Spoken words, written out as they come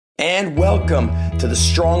And welcome to the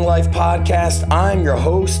Strong Life Podcast. I'm your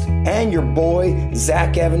host and your boy,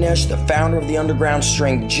 Zach Evanesh, the founder of the Underground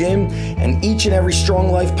Strength Gym. And each and every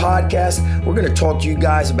Strong Life podcast, we're going to talk to you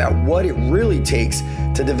guys about what it really takes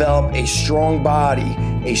to develop a strong body,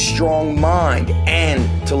 a strong mind,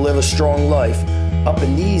 and to live a strong life. Up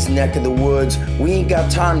in these neck of the woods, we ain't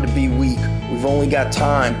got time to be weak. We've only got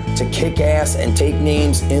time to kick ass and take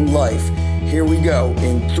names in life. Here we go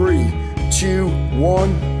in 3, 2,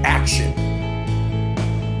 1, action.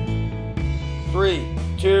 3,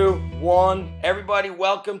 2, 1. Everybody,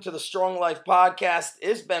 welcome to the Strong Life Podcast.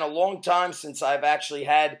 It's been a long time since I've actually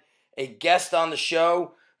had a guest on the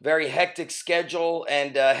show. Very hectic schedule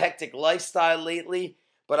and hectic lifestyle lately.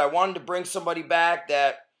 But I wanted to bring somebody back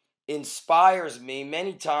that inspires me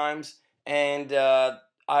many times. And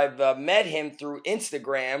I've met him through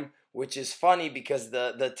Instagram, which is funny because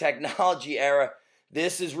the technology era,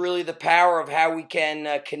 this is really the power of how we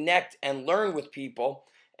can connect and learn with people.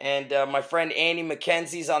 And my friend Andy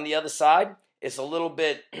McKenzie's on the other side. It's a little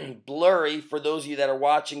bit blurry for those of you that are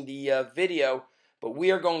watching the video, but we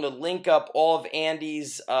are going to link up all of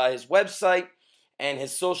Andy's his website and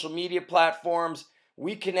his social media platforms.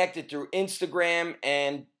 We connected through Instagram,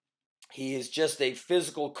 and he is just a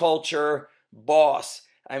physical culture boss.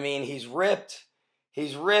 I mean, he's ripped.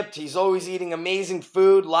 He's always eating amazing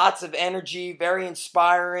food, lots of energy, very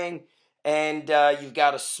inspiring. And you've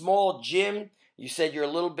got a small gym. You said you're a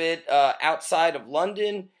little bit outside of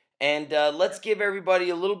London. And let's give everybody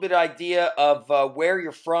a little bit idea of where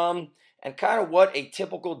you're from and kind of what a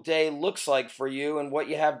typical day looks like for you and what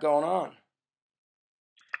you have going on.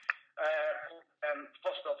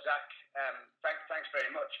 First off, Zach, thanks very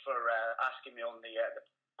much for asking me on the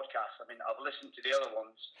podcast. I mean, I've listened to the other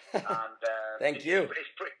ones, and Thank you.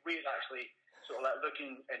 It's pretty weird, actually, sort of like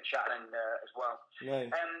looking and chatting as well. Nice.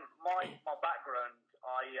 My background,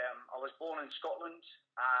 I was born in Scotland,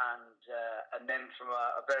 and then from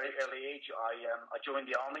a very early age, I joined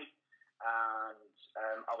the army, and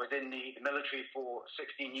I was in the military for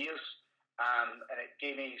 16 years, and it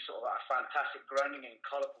gave me sort of a fantastic grounding in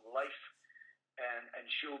colourful life. And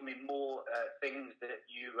showed me more things that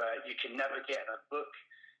you can never get in a book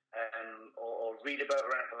or read about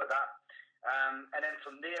or anything like that. And then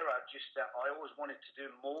from there, I always wanted to do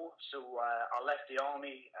more. So I left the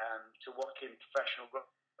army to work in professional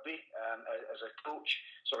rugby as a coach,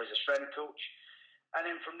 as a strength coach. And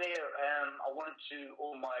then from there, I wanted to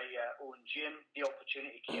own my own gym. The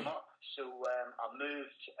opportunity came up, so I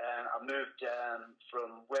moved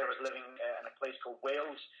from where I was living in a place called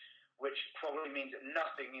Wales, which probably means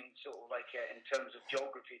nothing in sort of like in terms of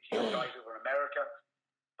geography to you guys over in America.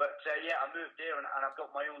 But I moved there, and I've got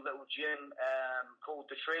my own little gym called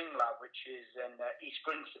the Training Lab, which is in East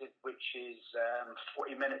Grinstead, which is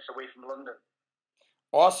 40 minutes away from London.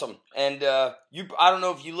 Awesome. And I don't know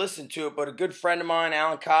if you listened to it, but a good friend of mine,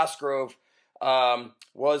 Alan Cosgrove,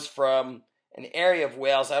 was from an area of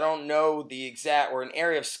Wales. I don't know the exact, or an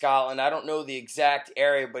area of Scotland. I don't know the exact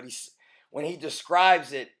area, but when he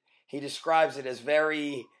describes it as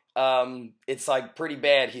very, it's like pretty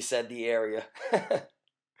bad, he said, the area. I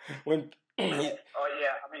mean,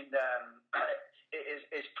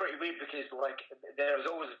 it's pretty weird because like there's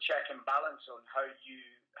always a check and balance on how you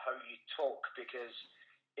talk, because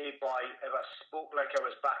if I spoke like I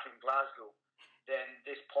was back in Glasgow, then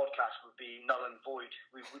this podcast would be null and void.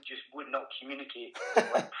 We would not communicate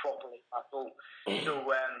like properly at all. So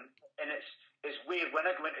and it's weird when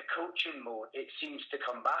I go into coaching mode, it seems to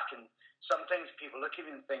come back, and sometimes people look at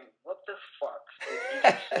me and think, "What the fuck did you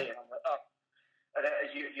just say?" And I'm like, "Oh." And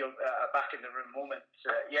you're back in the room moment.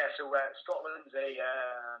 So Scotland's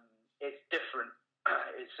it's different.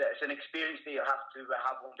 It's an experience that you have to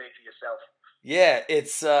have one day for yourself. Yeah,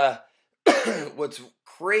 it's what's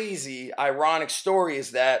crazy, ironic story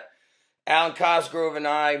is that Alan Cosgrove and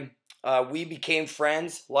I, we became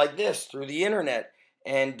friends like this through the internet.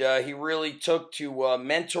 And he really took to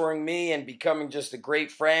mentoring me and becoming just a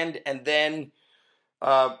great friend. And then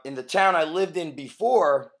in the town I lived in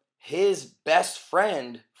before, his best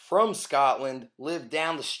friend from Scotland lived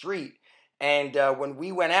down the street. And when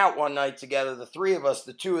we went out one night together, the three of us,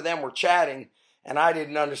 the two of them were chatting, and I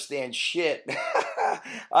didn't understand shit.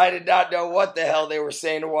 I did not know what the hell they were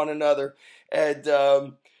saying to one another.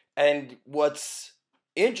 And what's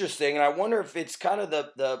interesting, and I wonder if it's kind of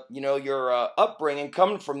the your upbringing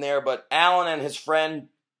coming from there, but Alan and his friend,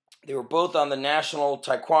 they were both on the national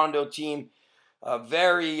taekwondo team,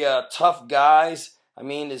 very tough guys. I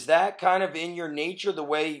mean, is that kind of in your nature, the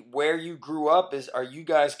way where you grew up? Are you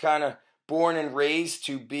guys kind of born and raised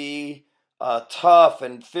to be tough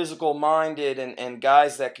and physical minded and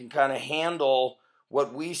guys that can kind of handle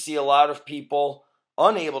what we see a lot of people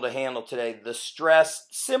unable to handle today, the stress,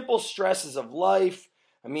 simple stresses of life.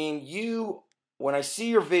 I mean, when I see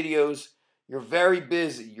your videos, you're very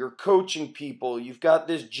busy. You're coaching people. You've got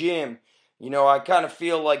this gym. I kind of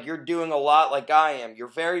feel like you're doing a lot like I am. You're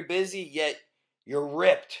very busy, yet you're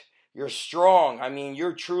ripped. You're strong. I mean,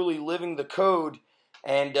 you're truly living the code.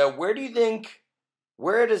 And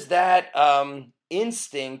where does that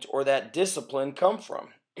instinct or that discipline come from?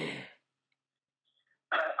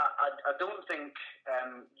 I don't think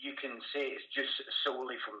you can say it's just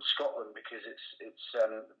solely from Scotland, because it's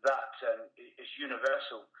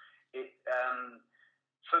universal.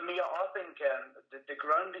 For me, I think the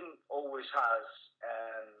grounding always has.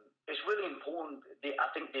 It's really important. I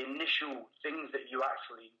think the initial things that you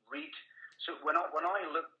actually read. So when I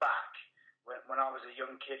look back, when I was a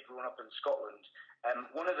young kid growing up in Scotland,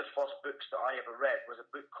 one of the first books that I ever read was a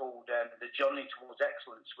book called The Journey Towards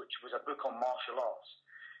Excellence, which was a book on martial arts.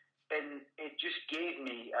 And it just gave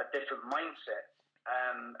me a different mindset.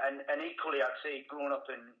 And equally, I'd say growing up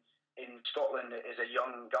in Scotland as a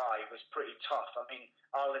young guy was pretty tough. I mean,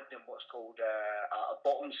 I lived in what's called a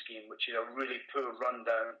bottom scheme, which is a really poor,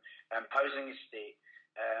 rundown housing estate.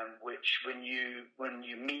 Which when you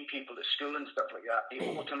meet people at school and stuff like that, they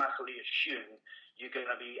automatically assume you're going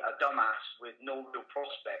to be a dumbass with no real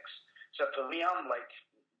prospects. So for me, I'm like,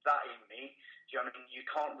 that ain't me. Do you know what I mean? You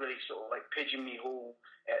can't really sort of like pigeonhole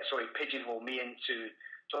me into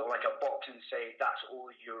sort of like a box and say that's all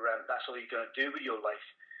you're going to do with your life.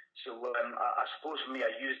 So I suppose for me,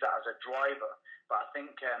 I use that as a driver. But I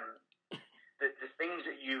think the things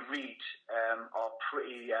that you read are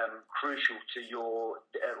pretty crucial to your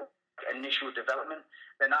initial development.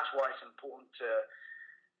 Then that's why it's important to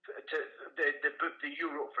the book that you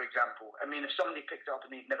wrote, for example. I mean, if somebody picked it up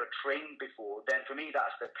and they'd never trained before, then for me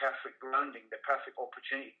that's the perfect grounding, the perfect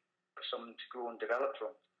opportunity for someone to grow and develop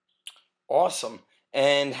from. Awesome.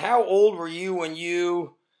 And how old were you when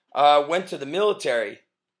you went to the military?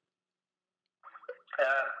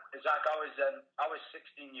 Zach, I was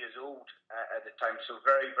 16 years old at the time, so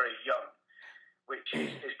very, very young, which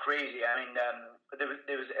is crazy. I mean, there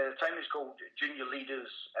was at the time it was called Junior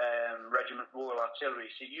Leaders Regiment Royal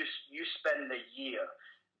Artillery. So you spend a year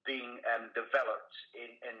being developed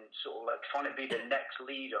in sort of like trying to be the next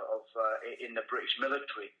leader of in the British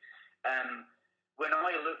military. When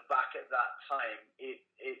I look back at that time, it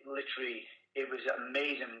literally. It was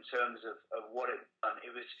amazing in terms of what it done.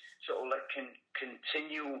 It was sort of like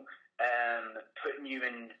continue putting you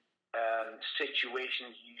in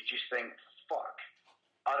situations you just think, fuck,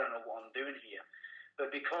 I don't know what I'm doing here.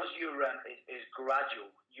 But because your is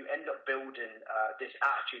gradual, you end up building this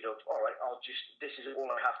attitude of, all right, this is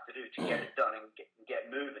all I have to do to get it done and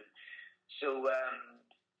get moving. So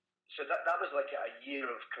that was like a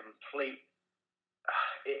year of complete.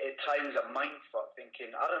 At times a mindfuck,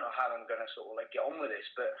 thinking I don't know how I'm going to sort of like get on with this,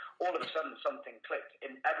 but all of a sudden something clicked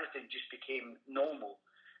and everything just became normal.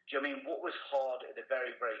 Do you know what I mean? What was hard at the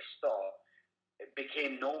very, very start, it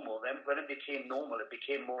became normal. Then when it became normal, it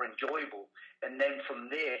became more enjoyable, and then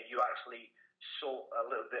from there you actually sought a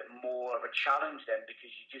little bit more of a challenge then,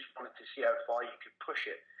 because you just wanted to see how far you could push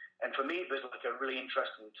it. And for me, it was like a really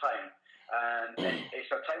interesting time. And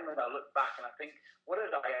it's a time when I look back and I think, what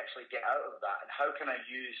did I actually get out of that? And how can I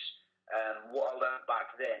use what I learned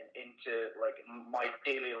back then into like my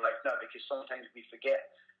daily life now? Because sometimes we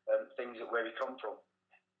forget things where we come from.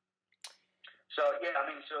 So, yeah, I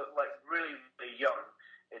mean, so like really, really young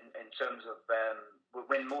in terms of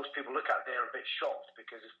when most people look at it, they're a bit shocked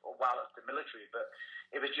because, wow, it's the military. But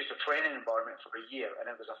it was just a training environment for a year, and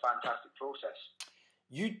it was a fantastic process.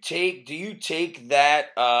 Do you take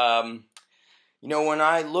that, when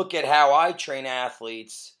I look at how I train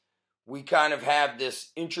athletes, we kind of have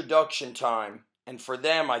this introduction time. And for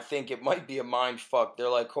them, I think it might be a mind fuck. They're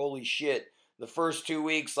like, holy shit, the first 2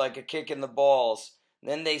 weeks, like a kick in the balls.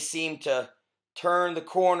 Then they seem to turn the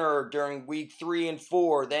corner during week 3 and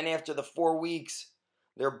 4. Then after the 4 weeks,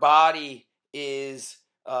 their body is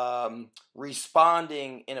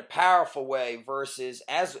responding in a powerful way versus,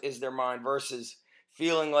 as is their mind, versus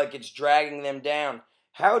feeling like it's dragging them down.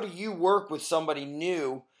 How do you work with somebody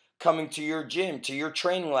new coming to your gym, to your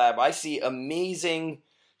training lab? I see amazing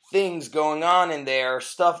things going on in there,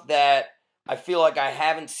 stuff that I feel like I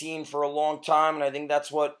haven't seen for a long time, and I think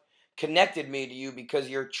that's what connected me to you, because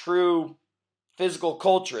you're true physical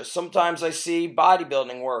culturist. Sometimes I see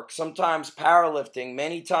bodybuilding work, sometimes powerlifting,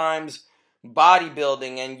 many times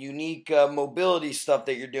bodybuilding and unique mobility stuff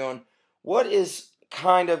that you're doing. What is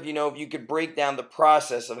kind of, if you could break down the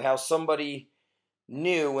process of how somebody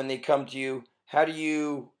new, when they come to you, how do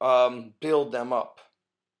you build them up?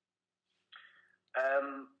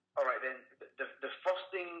 All right then. The first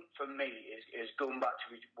thing for me is going back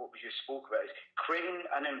to what we just spoke about, is creating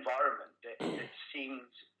an environment that seems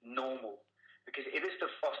normal. Because if it's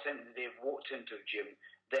the first time that they've walked into a gym,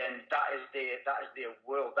 then that is their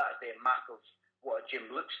world, that is their map of what a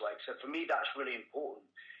gym looks like. So for me, that's really important.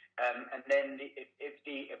 And then if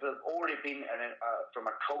they've already been from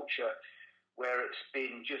a culture where it's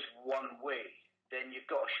been just one way, then you've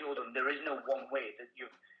got to show them there is no one way. That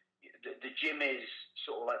the gym is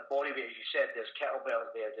sort of like bodyweight, as you said. There's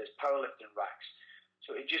kettlebells there's powerlifting racks,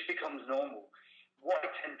 so it just becomes normal. What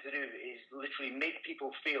I tend to do is literally make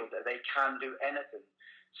people feel that they can do anything.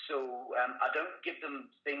 So I don't give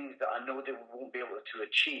them things that I know they won't be able to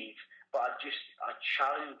achieve, but I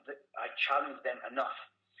challenge them enough.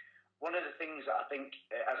 One of the things that I think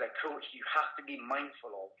as a coach you have to be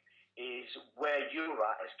mindful of is where you're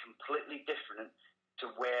at is completely different to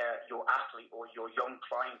where your athlete or your young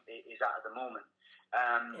client is at the moment.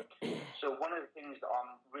 So one of the things that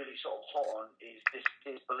I'm really sort of hot on is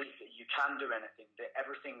this belief that you can do anything, that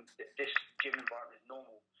everything, that this gym environment is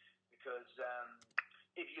normal. Because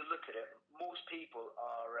if you look at it, most people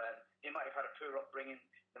are, they might have had a poor upbringing,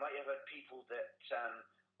 they might have had people that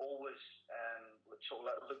always sort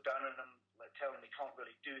of like look down on them, like tell them they can't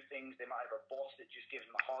really do things. They might have a boss that just gives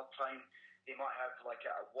them a hard time. They might have like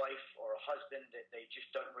a wife or a husband that they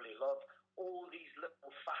just don't really love. All these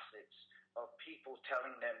little facets of people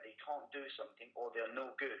telling them they can't do something or they're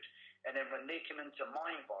no good. And then when they come into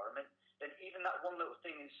my environment, then even that one little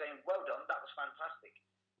thing is saying, well done, that was fantastic.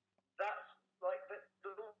 That's like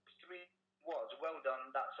the three words, well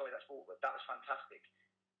done, that's forward, that was fantastic.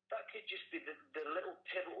 That could just be the little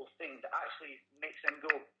pivotal thing that actually makes them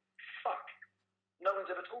go, fuck, no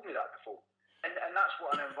one's ever told me that before. And that's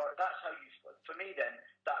what that's how you, for me then,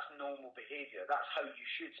 that's normal behaviour. That's how you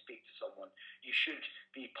should speak to someone. You should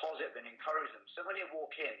be positive and encourage them. So when you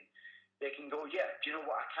walk in, they can go, yeah, do you know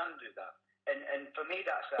what, I can do that. And for me,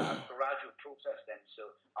 that's a gradual process then.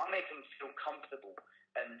 So I make them feel comfortable.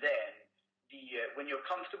 And then when you're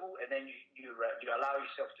comfortable and then you allow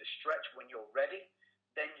yourself to stretch when you're ready,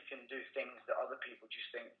 then you can do things that other people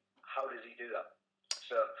just think, how does he do that?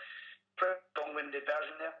 So pretty long-winded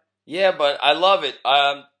version there. Yeah, but I love it.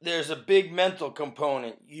 There's a big mental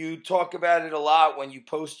component. You talk about it a lot when you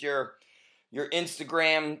post your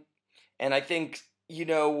Instagram, and I think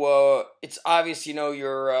it's obvious.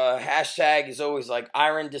 Your hashtag is always like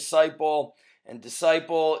Iron Disciple and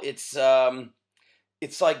Disciple. It's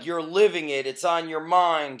like you're living it. It's on your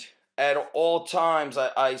mind at all times.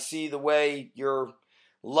 I see the way your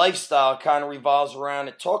lifestyle kind of revolves around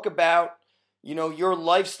it. Talk about your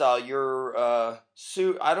lifestyle, your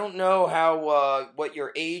suit. I don't know how what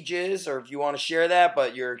your age is, or if you want to share that,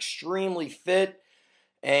 but you're extremely fit,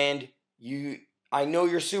 and I know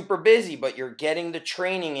you're super busy, but you're getting the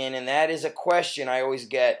training in, and that is a question I always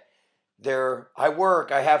get. I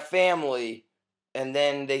work, I have family, and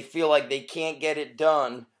then they feel like they can't get it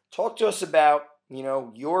done. Talk to us about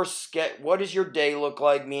your what does your day look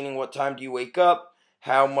like? Meaning, what time do you wake up?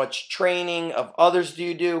 How much training of others do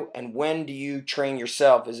you do? And when do you train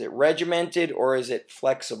yourself? Is it regimented or is it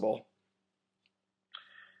flexible?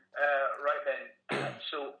 Right then.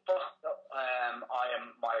 So first up, I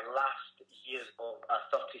am my last years of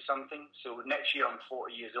 30-something. So next year I'm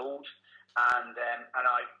 40 years old. And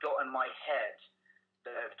I've got in my head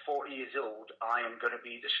that at 40 years old, I am going to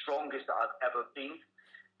be the strongest that I've ever been.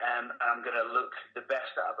 And I'm going to look the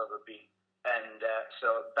best that I've ever been. And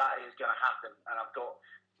so that is going to happen. And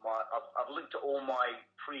I've looked at all my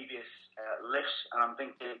previous lists, and I'm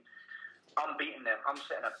thinking, I'm beating them. I'm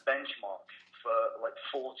setting a benchmark for like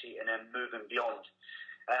 40 and then moving beyond.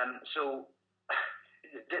 So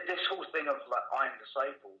this whole thing of like Iron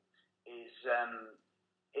Disciple is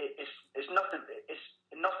it's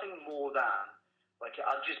nothing more than like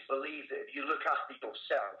I just believe that if you look after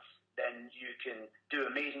yourself, then you can do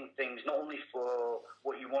amazing things, not only for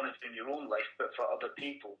what you want to do in your own life, but for other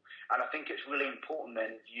people. And I think it's really important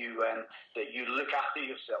then that you look after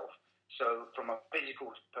yourself. So from a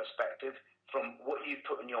physical perspective, from what you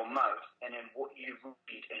put in your mouth, and then what you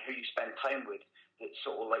read and who you spend time with, that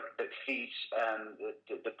sort of like that feeds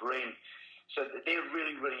the brain. So they're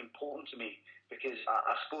really, really important to me. Because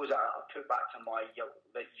I suppose I put back to my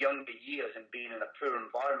younger years and being in a poor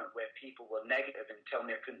environment where people were negative and tell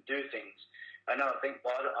me I couldn't do things. And now I think,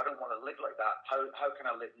 well, I don't want to live like that. How can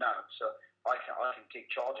I live now? So I can take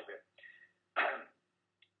charge of it.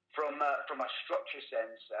 From a structure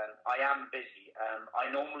sense, I am busy. I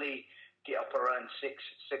normally get up around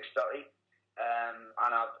 6:30, and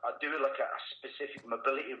I do like a specific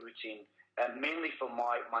mobility routine, mainly for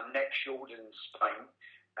my neck, shoulders, and spine.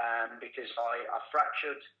 because I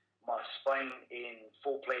fractured my spine in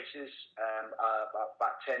 4 places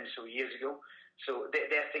about 10 so years ago. So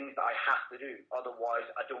they're things that I have to do. Otherwise,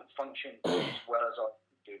 I don't function as well as I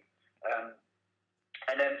do.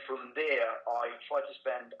 And then from there, I try to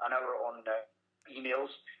spend an hour on emails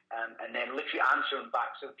and then literally answering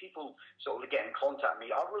back. So people sort of get in contact with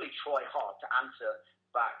me. I really try hard to answer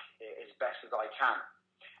back as best as I can.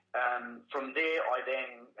 From there, I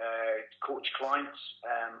then coach clients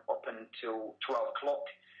up until 12 o'clock.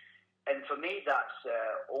 And for me, that's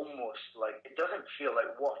almost like, it doesn't feel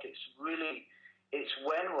like work. It's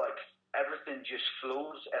when like everything just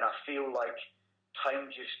flows and I feel like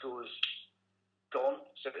time just goes gone.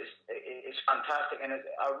 So it's fantastic, and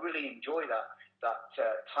I really enjoy that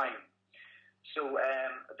time. So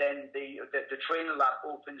then the training lab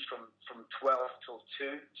opens from 12 till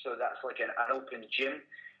 2, so that's like an open gym.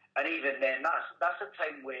 And even then, that's a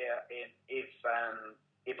time where if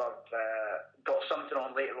I've got something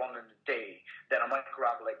on later on in the day, then I might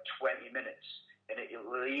grab like 20 minutes, and it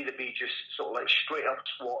will either be just sort of like straight up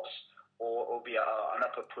squats, or it'll be an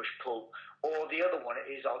upper push pull, or the other one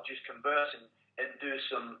is I'll just converse and do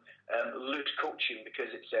some loose coaching,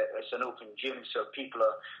 because it's an open gym, so people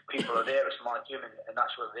are there. It's my gym, and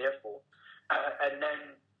that's what they're there for. And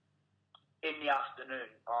then in the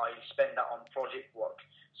afternoon, I spend that on project work.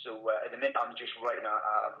 So at the minute, I'm just writing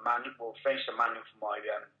a manual, finished a manual for my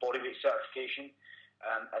bodyweight certification,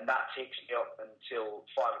 and that takes me up until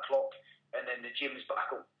 5 o'clock, and then the gym's back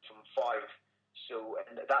up from 5. So,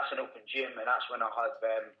 and that's an open gym, and that's when I have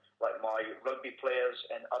like my rugby players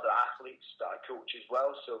and other athletes that I coach as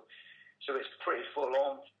well. So it's pretty full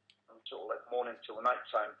on from sort of like morning till night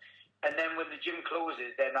time. And then when the gym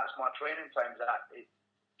closes, then that's my training time.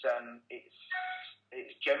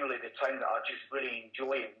 It's generally the time that I just really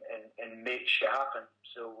enjoy and make shit happen.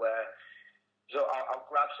 So I'll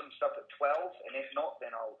grab some stuff at 12, and if not,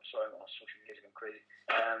 then sorry, my social media's going crazy.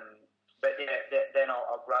 But yeah, then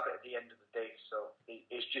I'll grab it at the end of the day. So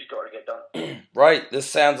it's just got to get done. Right. This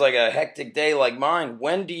sounds like a hectic day like mine.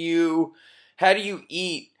 How do you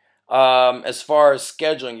eat as far as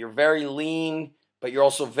scheduling? You're very lean, but you're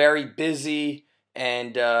also very busy.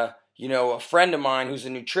 And, a friend of mine who's a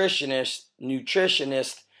nutritionist,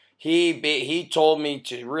 he told me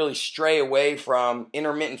to really stray away from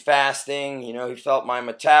intermittent fasting. He felt my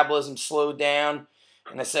metabolism slowed down.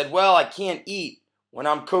 And I said, well, I can't eat when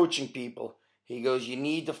I'm coaching people. He goes, you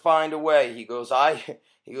need to find a way. He goes,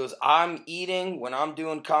 I'm eating when I'm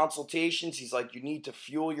doing consultations. He's like, you need to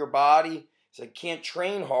fuel your body. He's like, can't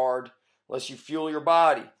train hard unless you fuel your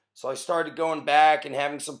body. So I started going back and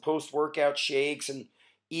having some post-workout shakes and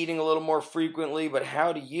eating a little more frequently. But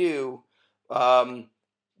how do you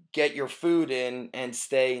get your food in and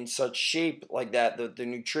stay in such shape like that? The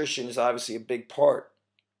nutrition is obviously a big part.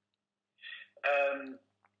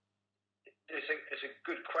 It's a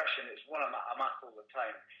good question. It's one I'm asked all the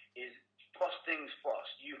time. Is first things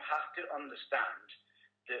first, you have to understand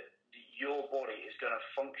that your body is going to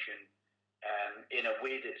function in a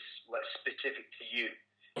way that's like specific to you,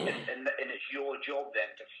 and it's your job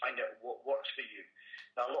then to find out what works for you.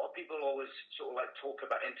 Now, a lot of people always sort of like talk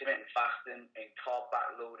about intermittent fasting and carb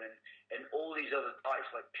backloading and all these other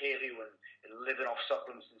diets like paleo and living off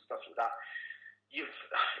supplements and stuff like that. You've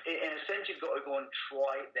in a sense you've got to go and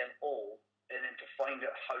try them all, and then to find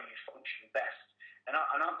out how you function best. And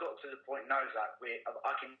I've got to the point now, Zach, where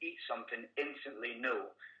I can eat something, instantly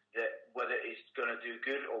know that whether it's going to do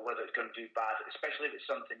good or whether it's going to do bad, especially if it's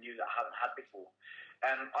something new that I haven't had before.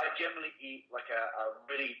 I generally eat like a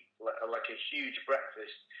really like a huge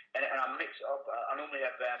breakfast, and I mix it up. I normally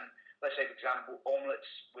have, let's say, for example,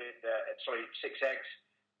 omelets with 6 eggs,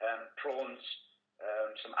 prawns,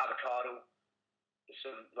 some avocado,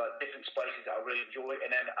 some like different spices that I really enjoy, and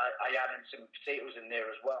then I add in some potatoes in there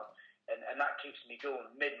as well, and that keeps me going.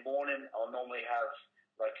 Mid-morning, I'll normally have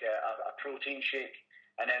like a protein shake,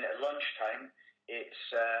 and then at lunchtime, it's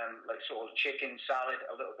like sort of chicken salad,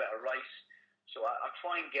 a little bit of rice. So I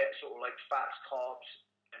try and get sort of like fats, carbs,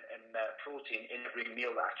 and protein in every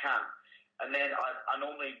meal that I can. And then I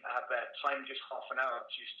normally have time, just half an hour,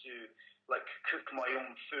 just to like cook my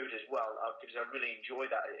own food as well, because I really enjoy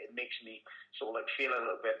that. It makes me sort of like feel a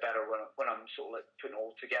little bit better when I'm sort of like putting it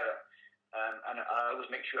all together. And I always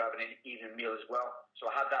make sure I have an evening meal as well. So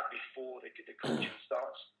I have that before the coaching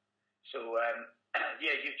starts. So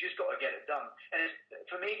yeah, you've just got to get it done. And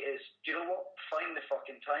for me, do you know what? Find the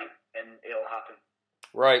fucking time, and it'll happen.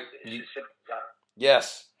 Right. It's as simple as that.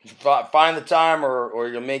 Yes. Find the time, or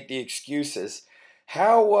you'll make the excuses.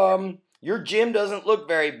 How your gym doesn't look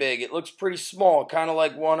very big. It looks pretty small, kind of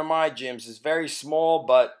like one of my gyms. It's very small,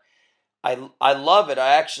 but I love it.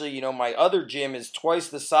 I actually, my other gym is twice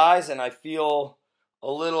the size, and I feel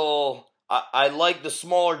a little. I like the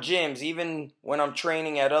smaller gyms, even when I'm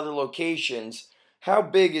training at other locations. How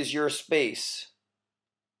big is your space?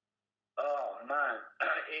 Oh man,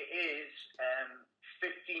 it is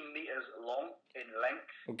 15 meters long in length,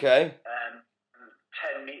 Okay. and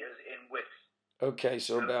 10 meters in width. Okay,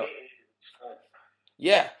 so So about, it is small.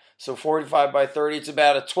 yeah, so 45 by 30. It's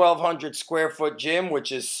about a 1,200 square foot gym,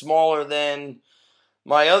 which is smaller than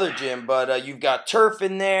my other gym, but you've got turf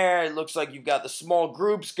in there. It looks like you've got the small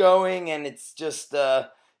groups going, and it's just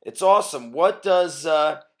it's awesome.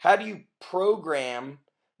 How do you program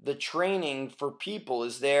the training for people?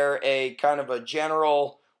 Is there a kind of a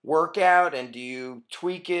general workout, and do you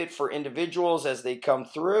tweak it for individuals as they come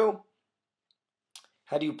through?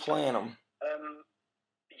 How do you plan them? Um,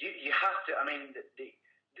 you have to. I mean, the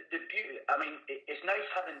beauty. I mean, it's nice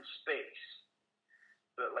having space,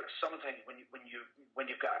 but like sometimes when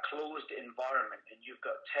you've got a closed environment and you've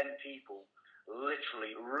got 10 people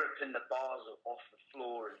literally ripping the bars off the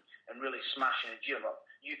floor and really smashing a gym up,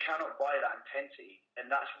 you cannot buy that intensity,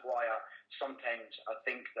 and that's why sometimes I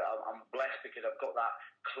think that I'm blessed because I've got that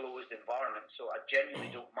closed environment, so I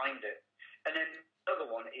genuinely don't mind it. And then the other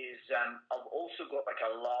one is I've also got like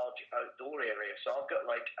a large outdoor area, so I've got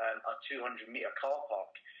like a 200-meter car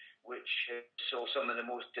park, which saw some of the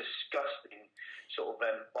most disgusting sort of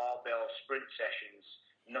barbell sprint sessions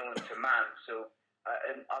known to man. So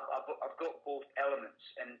and I've got both elements,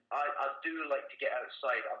 and I do like to get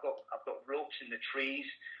outside. I've got ropes in the trees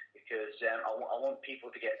because I want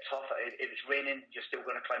people to get tough. If it's raining, you're still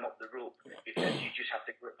going to climb up the rope because you just have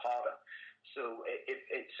to grip harder. So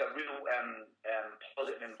it's a real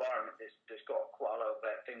positive environment that's got quite a lot of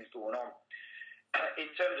things going on.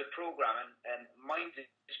 In terms of programming, mine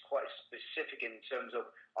is quite specific in terms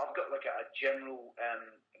of I've got like a general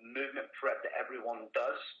movement prep that everyone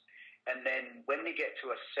does. And then when they get to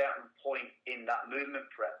a certain point in that movement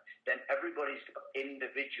prep, then everybody's got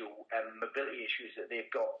individual mobility issues that they've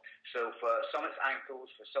got. So for some it's ankles,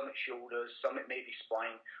 for some it's shoulders, some it may be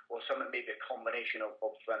spine, or some it may be a combination of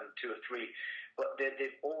two or three. But the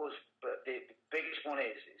biggest one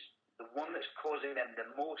is the one that's causing them the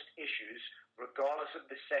most issues, regardless of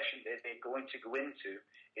the session that they're going to go into,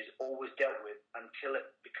 is always dealt with until it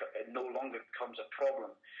no longer becomes a problem.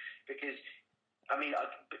 Because I mean, I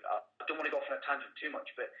don't want to go off on a tangent too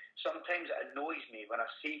much, but sometimes it annoys me when I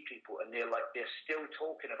see people and they're still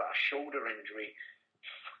talking about a shoulder injury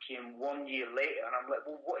fucking 1 year later, and I'm like,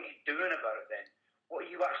 well, what are you doing about it then? What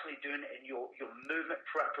are you actually doing in your movement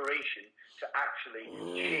preparation to actually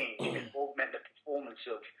change and augment the performance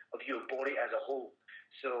of your body as a whole?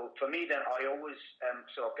 So for me, then I always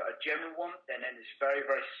so I've got a general one, and then it's very,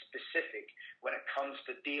 very specific when it comes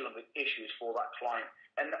to dealing with issues for that client,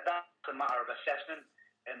 and that's a matter of assessment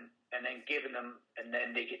and then giving them, and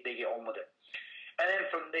then they get on with it. And then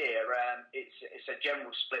from there, it's a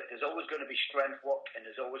general split. There's always going to be strength work, and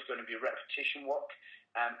there's always going to be repetition work,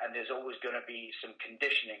 and there's always going to be some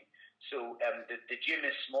conditioning. So the gym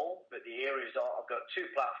is small, but the areas are. I've got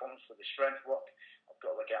two platforms for the strength work. I've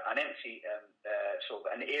got like an empty sort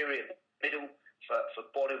of an area in the middle for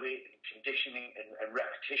body weight and conditioning and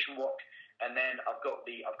repetition work. And then I've got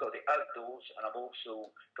the outdoors, and I've also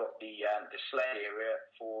got the sled area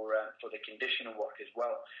for the conditioning work as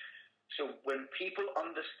well. So when people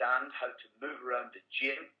understand how to move around the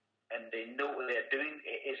gym and they know what they're doing,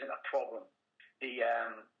 it isn't a problem.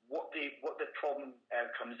 What the problem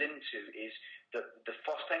comes into is that the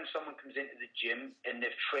first time someone comes into the gym and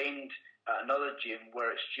they've trained at another gym where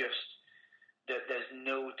it's just that there's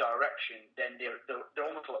no direction, then they're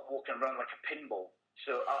almost like walking around like a pinball.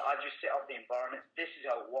 So I just set up the environment. This is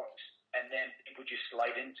how it works, and then people just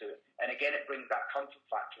slide into it. And again, it brings that comfort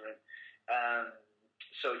factor in.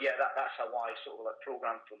 So yeah, that's how I sort of like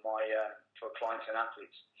program for my for clients and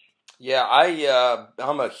athletes. Yeah,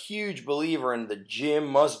 I'm a huge believer in the gym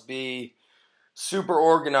must be super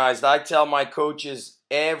organized. I tell my coaches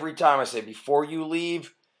every time, I say, before you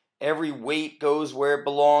leave, every weight goes where it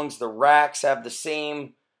belongs. The racks have the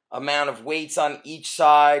same amount of weights on each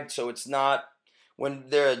side, so it's not, when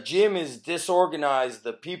the gym is disorganized,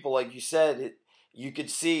 the people, like you said, you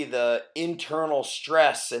could see the internal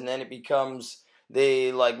stress, and then it becomes,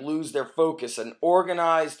 they like lose their focus. An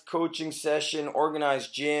organized coaching session,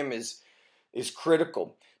 organized gym is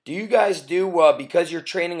critical. Do you guys do, because you're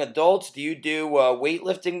training adults, do you do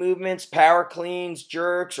weightlifting movements, power cleans,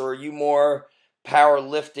 jerks, or are you more power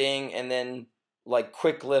lifting and then like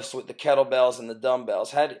quick lifts with the kettlebells and the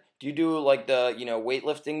dumbbells? Do you do like the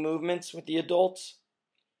weightlifting movements with the adults?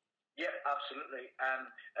 Yeah, absolutely.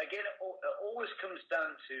 again, it always comes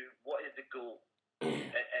down to what is the goal.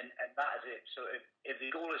 And that is it. So if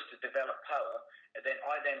the goal is to develop power, then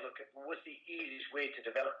I then look at what's the easiest way to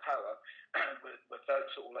develop power without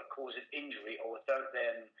sort of like causing injury or without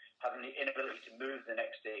then having the inability to move the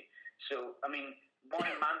next day. So, I mean, my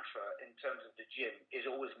mantra in terms of the gym is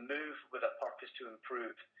always move with a purpose to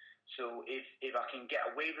improve. So if I can get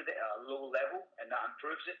away with it at a low level and that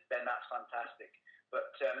improves it, then that's fantastic.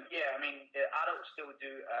 But yeah, I mean, adults still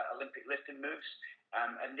do Olympic lifting moves,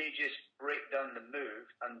 and they just break down the move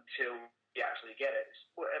until you actually get it.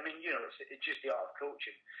 I mean, you know, it's just the art of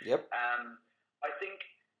coaching. Yep. I think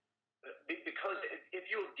because if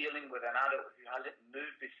you're dealing with an adult who hasn't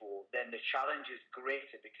moved before, then the challenge is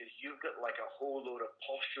greater because you've got like a whole load of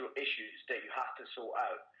postural issues that you have to sort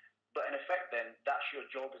out. But in effect, then that's your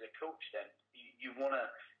job as a coach. Then you want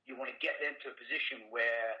to get them to a position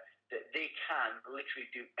where that they can literally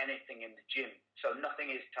do anything in the gym. So nothing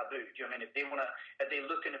is taboo. Do you know what I mean? If they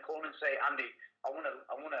look in the corner and say, Andy, I want to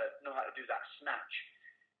know how to do that snatch.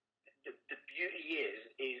 The beauty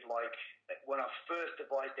is like when I first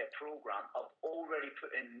devised their program, I've already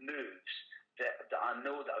put in moves that I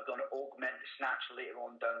know that are going to augment the snatch later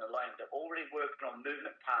on down the line. They're already working on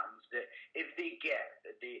movement patterns that if they get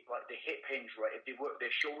the hip hinge right, if they work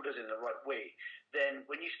their shoulders in the right way, then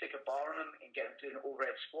when you stick a bar on them and get them to an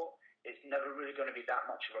overhead squat, it's never really going to be that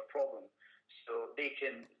much of a problem. So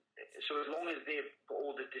as long as they've got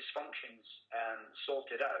all the dysfunctions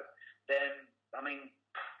sorted out, then, I mean,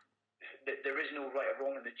 there is no right or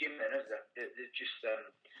wrong in the gym then, is there?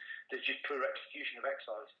 There's just poor execution of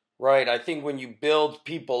exercise. Right. I think when you build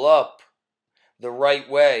people up the right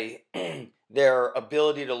way, their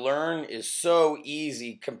ability to learn is so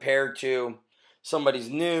easy compared to somebody's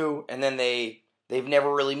new and then they've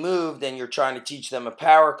never really moved and you're trying to teach them a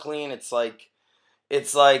power clean. It's like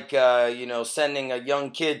sending a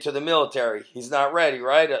young kid to the military. He's not ready,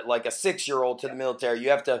 right? Like a 6-year-old to the military.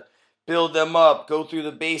 You have to build them up, go through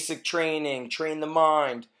the basic training, train the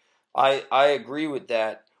mind. I agree with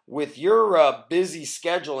that. With your busy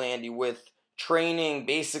schedule, Andy, with training,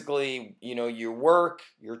 basically, your work,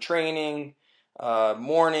 your training,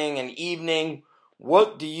 morning and evening,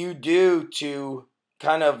 what do you do to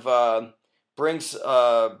kind of bring,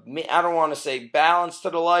 I don't want to say balance to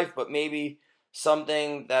the life, but maybe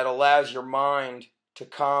something that allows your mind to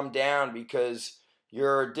calm down because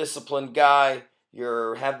you're a disciplined guy,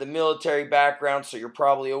 you have the military background, so you're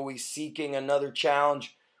probably always seeking another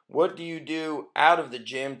challenge. What do you do out of the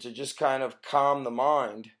gym to just kind of calm the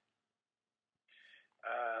mind?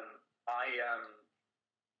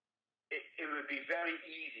 It would be very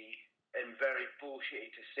easy and very bullshitty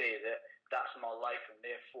to say that that's my life and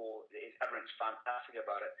therefore everything's fantastic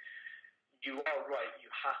about it. You are right, you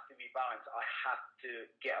have to be balanced. I have to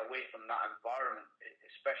get away from that environment,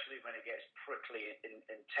 especially when it gets prickly and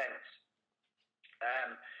intense.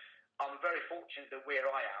 I'm very fortunate that where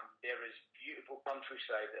I am, there is beautiful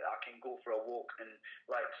countryside that I can go for a walk. And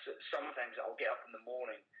like sometimes I'll get up in the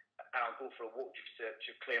morning and I'll go for a walk just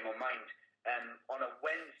to clear my mind. On a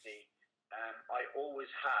Wednesday, I always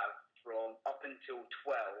have from up until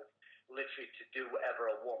 12, literally to do whatever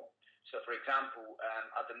I want. So, for example,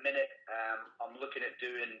 at the minute, I'm looking at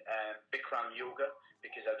doing Bikram yoga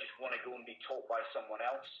because I just want to go and be taught by someone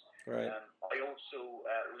else. Right. I also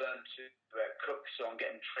learned to cook, so I'm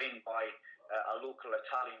getting trained by a local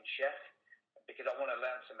Italian chef because I want to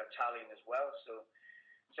learn some Italian as well. So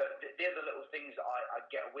they're the little things that I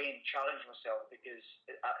get away and challenge myself because,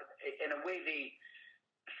 in a way,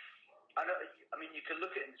 I mean, you can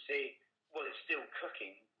look at it and say, well, it's still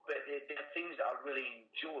cooking, but they're things that I really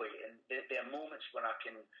enjoy, and they're moments when I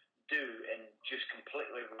can do and just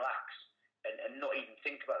completely relax and not even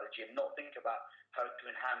think about the gym, not think about how to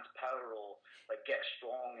enhance power or like get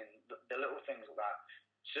strong and the little things like that.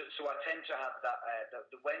 So I tend to have that.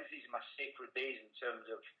 The Wednesdays are my sacred days in terms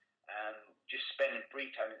of just spending free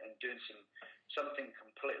time and doing something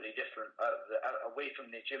completely different away from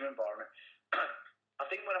the gym environment. I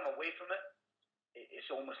think when I'm away from it, it's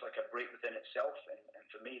almost like a break within itself, and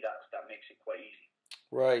for me, that makes it quite easy.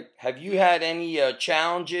 Right. Have you had any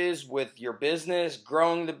challenges with your business,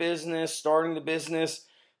 growing the business, starting the business,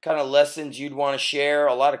 kind of lessons you'd want to share?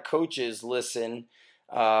 A lot of coaches listen,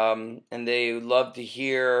 and they love to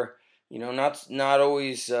hear, not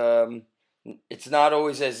always, it's not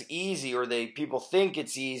always as easy, or people think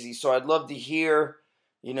it's easy. So I'd love to hear,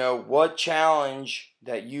 what challenge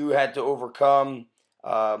that you had to overcome,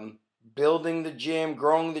 building the gym,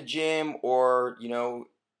 growing the gym, or,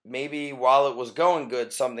 maybe while it was going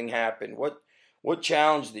good, something happened. What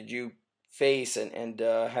challenge did you face, and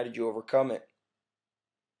how did you overcome it?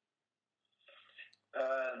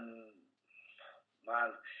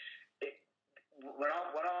 man, it, when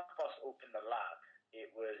I first opened the lab, it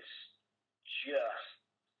was just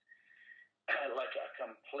like a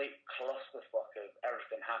complete clusterfuck of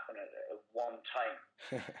everything happening at one time.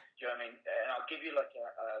 Do you know what I mean? And I'll give you like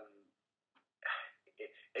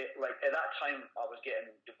like at that time I was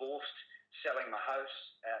getting divorced, selling my house,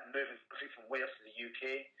 moving from Wales to the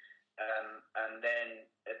UK, and then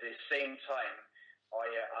at the same time I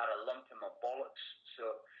had a lump in my bollocks.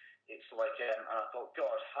 So it's like, and I thought,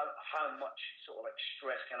 God, how much sort of like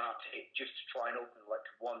stress can I take just to try and open like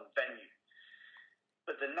one venue?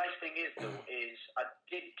 But the nice thing is, though, is I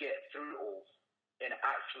did get through it all, and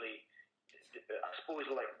actually, I suppose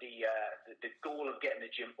like the goal of getting the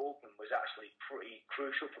gym open was actually pretty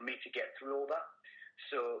crucial for me to get through all that.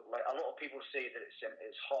 So, like a lot of people say that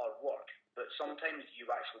it's hard work, but sometimes you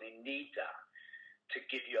actually need that to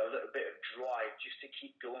give you a little bit of drive just to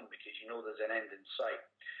keep going because you know there's an end in sight.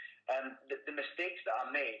 And the mistakes that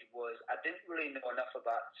I made was I didn't really know enough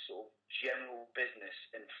about sort of general business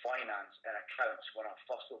and finance and accounts when I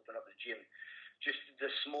first opened up the gym. Just the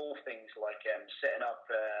small things like setting up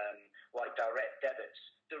like direct debits,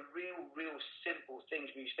 the real simple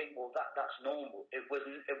things where you think, well, that's normal. It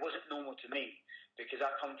wasn't normal to me because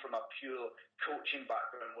I come from a pure coaching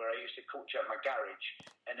background where I used to coach at my garage,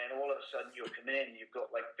 and then all of a sudden you're coming in, you've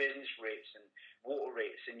got like business rates and water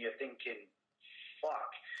rates, and you're thinking,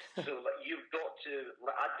 fuck. So like you've got to,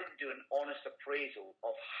 like, I didn't do an honest appraisal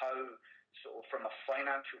of how sort of from a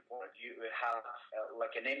financial point of view it would have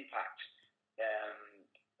like an impact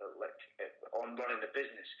on running the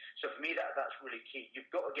business. So for me that's really key.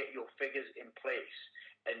 You've got to get your figures in place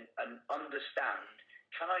and understand,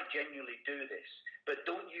 can I genuinely do this? But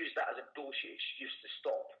don't use that as a bullshit excuse to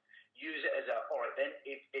stop. Use it as all right then,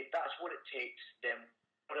 if that's what it takes, then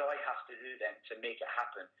what do I have to do then to make it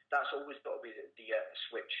happen? That's always got to be the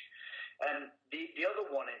switch. And the other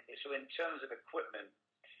one is, so in terms of equipment,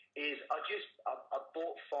 is I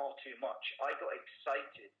bought far too much. I got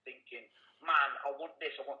excited thinking, man, I want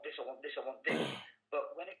this, I want this, I want this, I want this.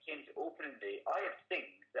 But when it came to opening day, I had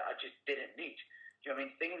things that I just didn't need. Do you know what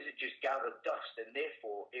I mean? Things that just gathered dust, and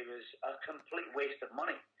therefore it was a complete waste of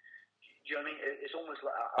money. Do you know what I mean? It's almost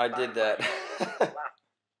like I did that.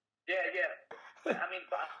 Yeah. But I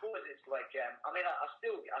suppose it's like, I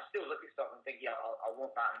still look at stuff and think, yeah, I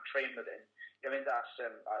want that and train with it. And, I mean, that's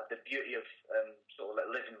the beauty of sort of like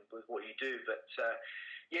living with what you do. But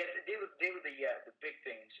yeah, they were the big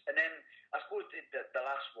things. And then I suppose the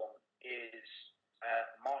last one is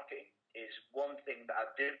marketing. Is one thing that I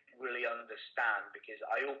didn't really understand because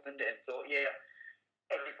I opened it and thought, yeah,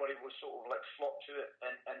 everybody was sort of like flocked to it,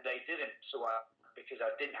 and they didn't. So because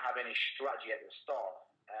I didn't have any strategy at the start.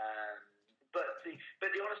 But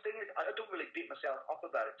the honest thing is, I don't really beat myself up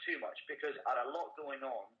about it too much because I had a lot going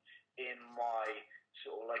on in my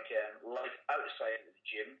sort of like life outside of the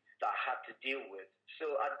gym that I had to deal with.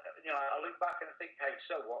 So I look back and I think, hey,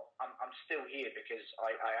 so what? I'm still here because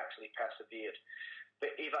I actually persevered.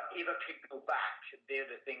 But if I could go back, they're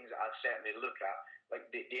the things that I'd certainly look at, like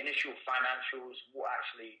the initial financials, what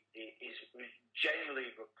actually is genuinely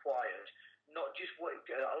required. Not just what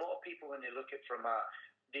a lot of people when they look at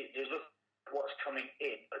they look at what's coming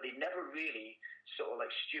in, but they never really sort of like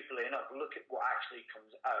stupidly enough look at what actually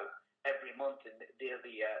comes out every month, and they're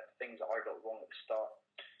the things that I got wrong at the start.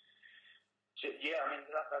 So yeah, I mean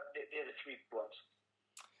they're the 3 ones.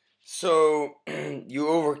 So you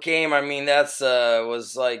overcame. I mean, that's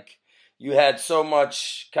was like you had so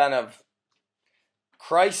much kind of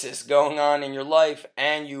crisis going on in your life,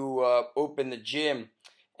 and you opened the gym.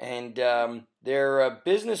 And their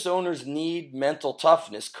business owners need mental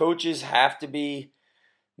toughness. Coaches have to be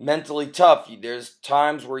mentally tough. There's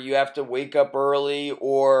times where you have to wake up early,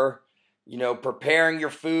 or preparing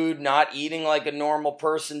your food, not eating like a normal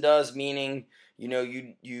person does, meaning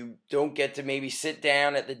you don't get to maybe sit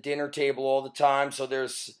down at the dinner table all the time. So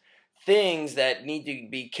there's things that need to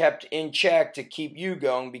be kept in check to keep you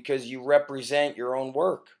going because you represent your own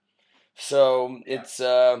work. So it's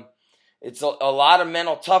a lot of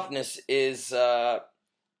mental toughness. I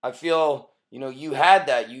feel you had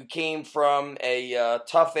that. You came from a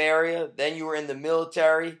tough area. Then you were in the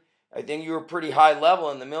military. I think you were pretty high level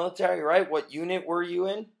in the military, right? What unit were you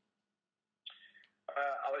in?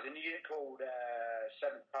 I was in a unit called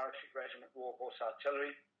 7th Parachute Regiment War Horse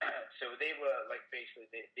Artillery. So they were like basically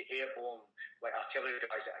the airborne like artillery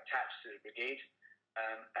guys that attached to the brigade.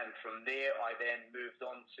 And from there, I then moved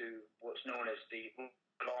on to what's known as the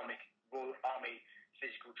Royal Army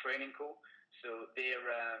Physical Training Corps. So there,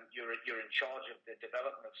 you're in charge of the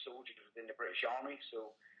development of soldiers within the British Army.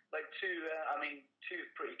 So like two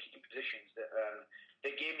pretty key positions that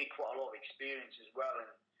they gave me quite a lot of experience as well,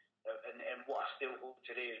 and what I still hold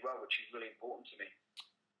today as well, which is really important to me.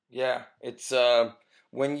 Yeah, it's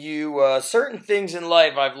when you certain things in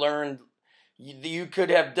life I've learned you could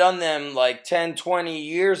have done them like 10, 20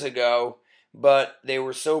 years ago, but they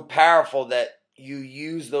were so powerful that you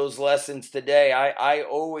use those lessons today. I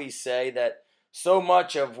always say that so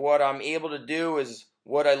much of what I'm able to do is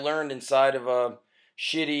what I learned inside of a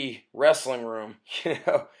shitty wrestling room,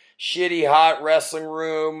 shitty hot wrestling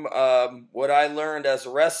room. What I learned as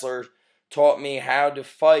a wrestler taught me how to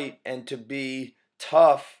fight and to be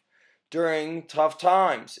tough during tough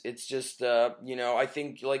times. It's just, I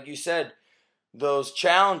think, like you said, those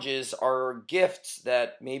challenges are gifts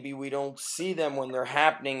that maybe we don't see them when they're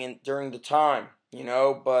happening during the time,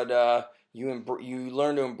 but you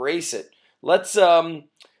learn to embrace it. Let's, Andy,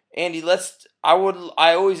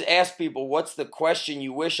 I always ask people, what's the question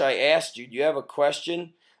you wish I asked you? Do you have a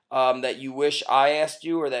question that you wish I asked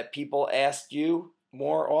you or that people asked you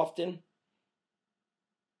more often?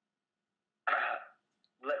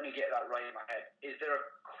 Let me get that right in my head. Is there a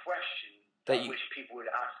question that I wish people would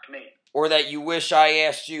ask me? Or that you wish I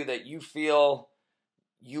asked you that you feel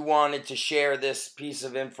you wanted to share this piece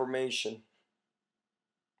of information?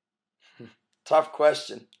 Tough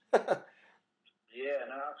question. Yeah,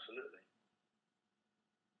 no, absolutely.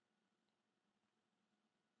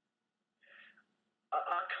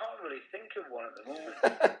 I can't really think of one at the moment.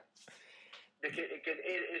 It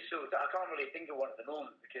is so, I can't really think of one at the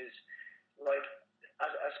moment because, like,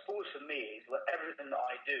 I suppose for me, like, everything that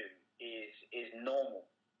I do is normal.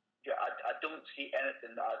 Yeah, I don't see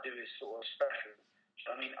anything that I do as sort of special.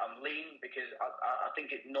 I mean, I'm lean because I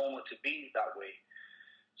think it's normal to be that way.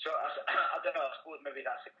 So I don't know. I suppose maybe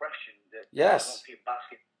that's a question that yes. I want people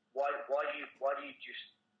asking. Why do you just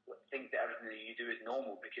think that everything that you do is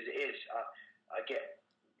normal? Because it is. I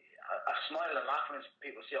smile and laugh when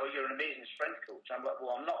people say, "Oh, you're an amazing strength coach." I'm like,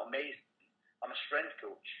 "Well, I'm not amazing. I'm a strength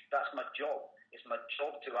coach. That's my job. It's my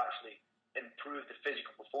job to actually improve the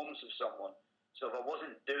physical performance of someone. So if I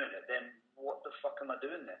wasn't doing it, then what the fuck am I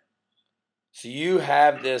doing then?" So you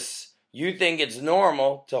have this, you think it's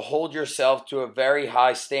normal to hold yourself to a very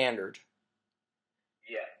high standard.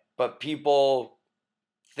 Yeah. But people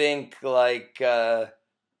think like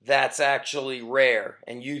that's actually rare,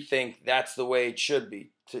 and you think that's the way it should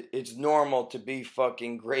be. It's normal to be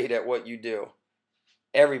fucking great at what you do.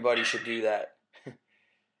 Everybody should do that. In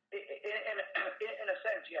a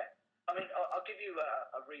sense, yeah. I mean, I'll give you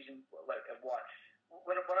a reason like why.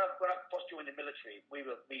 When I first joined the military, we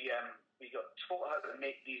got taught how to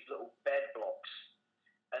make these little bed blocks,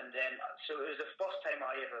 and then so it was the first time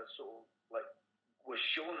I ever sort of like was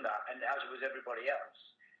shown that, and as was everybody else.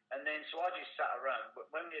 And then so I just sat around.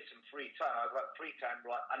 But when we had some free time, I was like, free time,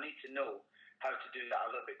 right? I need to know how to do that a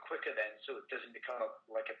little bit quicker then, so it doesn't become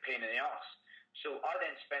like a pain in the ass. So I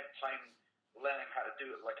then spent time learning how to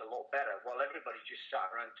do it like a lot better, while everybody just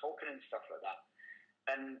sat around talking and stuff like that.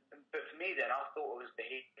 But for me then, I thought it was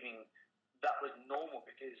behaving that was normal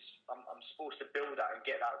because I'm supposed to build that and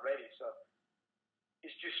get that ready. So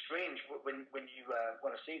it's just strange when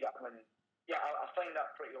I see that. I find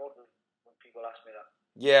that pretty odd when people ask me that.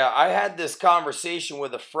 Yeah, I had this conversation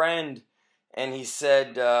with a friend, and he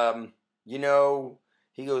said,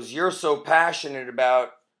 he goes, "You're so passionate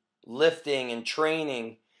about lifting and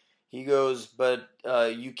training." He goes, "But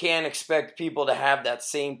you can't expect people to have that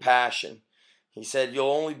same passion." He said, "You'll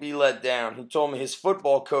only be let down." He told me his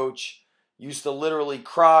football coach used to literally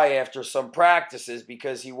cry after some practices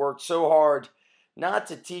because he worked so hard not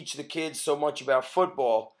to teach the kids so much about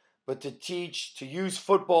football, but to use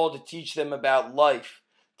football to teach them about life,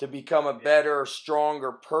 to become a better,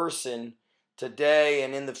 stronger person today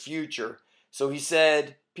and in the future. So he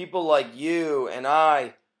said, people like you and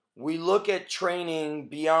I, we look at training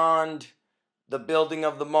beyond the building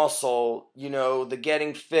of the muscle, the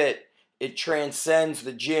getting fit. It transcends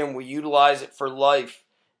the gym. We utilize it for life.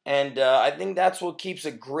 And I think that's what keeps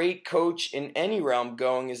a great coach in any realm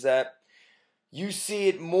going, is that you see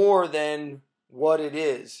it more than what it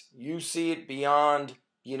is. You see it beyond,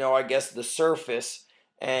 I guess, the surface.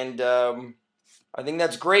 And I think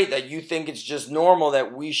that's great that you think it's just normal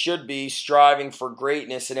that we should be striving for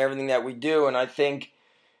greatness in everything that we do. And I think,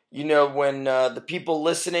 when the people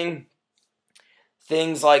listening,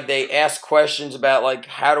 things like they ask questions about like,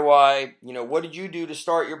 how do I, what did you do to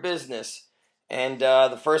start your business? And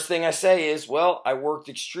the first thing I say is, well, I worked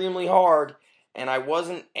extremely hard, and I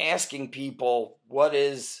wasn't asking people what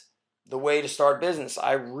is the way to start business.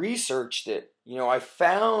 I researched it. I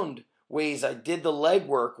found ways. I did the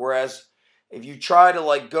legwork. Whereas if you try to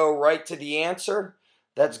like go right to the answer,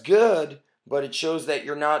 that's good, but it shows that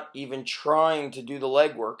you're not even trying to do the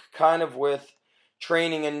legwork. Kind of with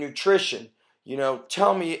training and nutrition.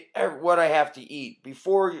 Tell me what I have to eat.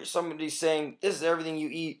 Before somebody's saying, this is everything you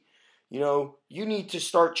eat, you need to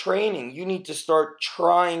start training. You need to start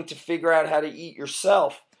trying to figure out how to eat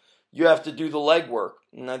yourself. You have to do the legwork.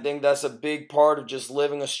 And I think that's a big part of just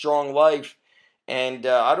living a strong life. And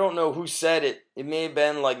I don't know who said it. It may have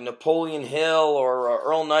been like Napoleon Hill or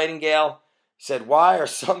Earl Nightingale. Said, why are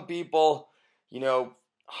some people,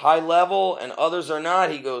 high level and others are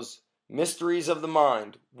not? He goes, mysteries of the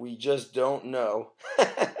mind. We just don't know.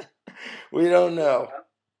 We don't know.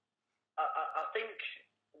 I think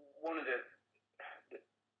one of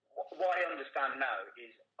what I understand now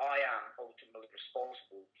is I am ultimately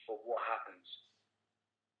responsible for what happens.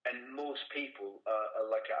 And most people are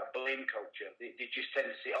like a blame culture. They just tend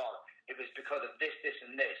to say, oh, it was because of this, this,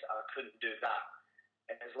 and this, I couldn't do that.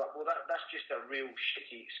 And it's like, well, that's just a real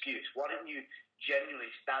shitty excuse. Why don't you genuinely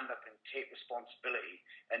stand up and take responsibility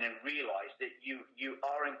and then realize that you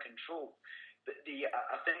are in control? But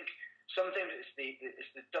I think sometimes it's the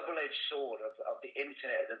double-edged sword of the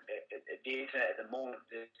internet. The internet at the moment,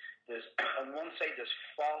 there's on one side there's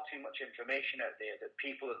far too much information out there that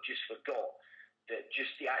people have just forgot. That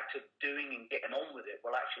just the act of doing and getting on with it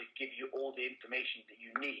will actually give you all the information that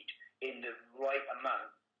you need in the right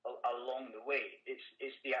amount along the way.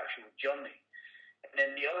 It's the actual journey. And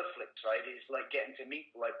then the other flip side is like getting to meet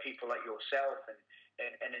like people like yourself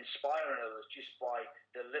and inspiring others just by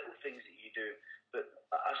the little things that you do. But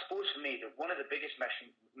I suppose for me that one of the biggest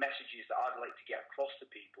messages that I'd like to get across to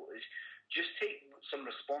people is just take some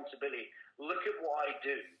responsibility. Look at what I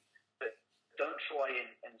do, but don't try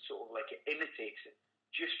and sort of like imitate it.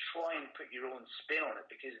 Just try and put your own spin on it,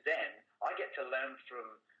 because then I get to learn from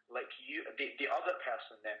like you, the other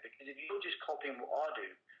person then. Because if you're just copying what I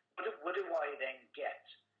do, what do I then get?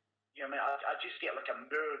 I mean, I just get like a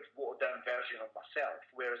mirrored, watered down version of myself.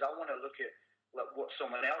 Whereas I want to look at like what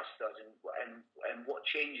someone else does and what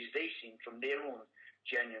changes they've seen from their own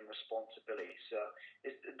genuine responsibility. So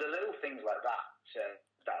it's the little things like that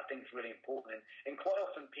that I think is really important. And quite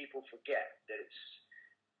often people forget that it's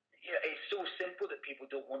so simple that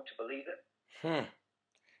people don't want to believe it.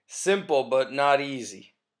 Simple but not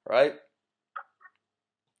easy, right?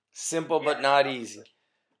 Simple but not easy.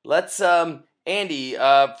 Let's Andy,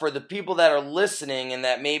 for the people that are listening and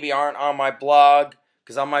that maybe aren't on my blog,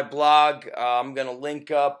 because on my blog I'm gonna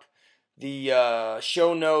link up the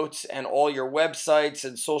show notes and all your websites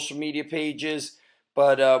and social media pages.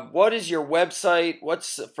 But what is your website?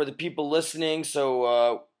 What's for the people listening?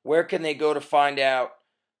 So where can they go to find out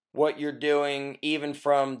what you're doing, even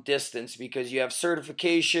from distance? Because you have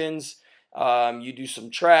certifications, you do some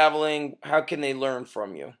traveling. How can they learn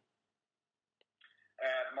from you?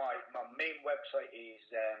 My main website is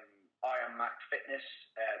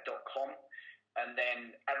IronMacFitness.com, and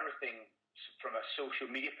then everything from a social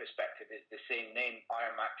media perspective is the same name,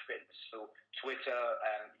 IronMac Fitness. So Twitter,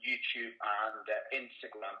 YouTube, and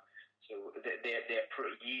Instagram. So they're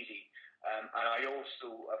pretty easy. And I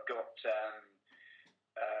also have got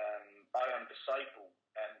Iron Disciple,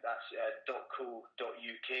 and that's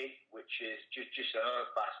 .co.uk, which is just another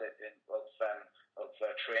facet of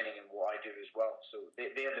training and what I do as well. So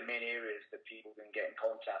they're the main areas that people can get in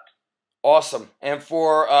contact. Awesome. And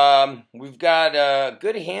for we've got a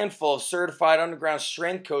good handful of certified underground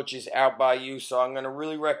strength coaches out by you, so I'm going to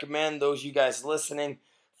really recommend those you guys listening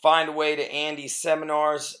find a way to Andy's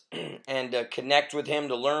seminars and connect with him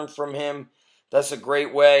to learn from him. That's a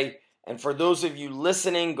great way. And for those of you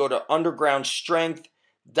listening, go to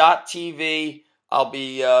undergroundstrength.tv. I'll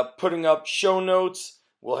be putting up show notes.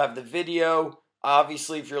 We'll have the video.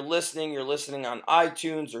 Obviously, if you're listening on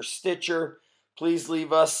iTunes or Stitcher. Please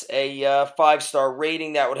leave us a 5-star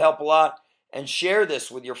rating. That would help a lot. And share this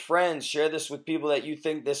with your friends. Share this with people that you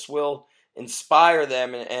think this will inspire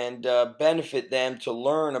them and benefit them to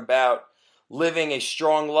learn about living a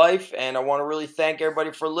strong life. And I want to really thank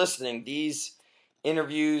everybody for listening. These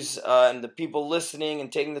interviews and the people listening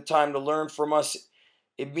and taking the time to learn from us,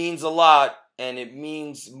 it means a lot. And it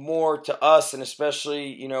means more to us, and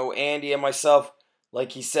especially, Andy and myself,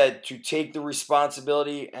 like he said, to take the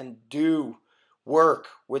responsibility and do work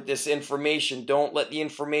with this information. Don't let the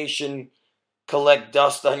information collect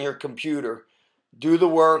dust on your computer. Do the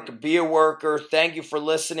work. Be a worker. Thank you for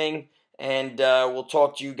listening. And we'll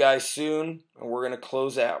talk to you guys soon. And we're going to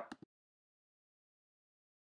close out.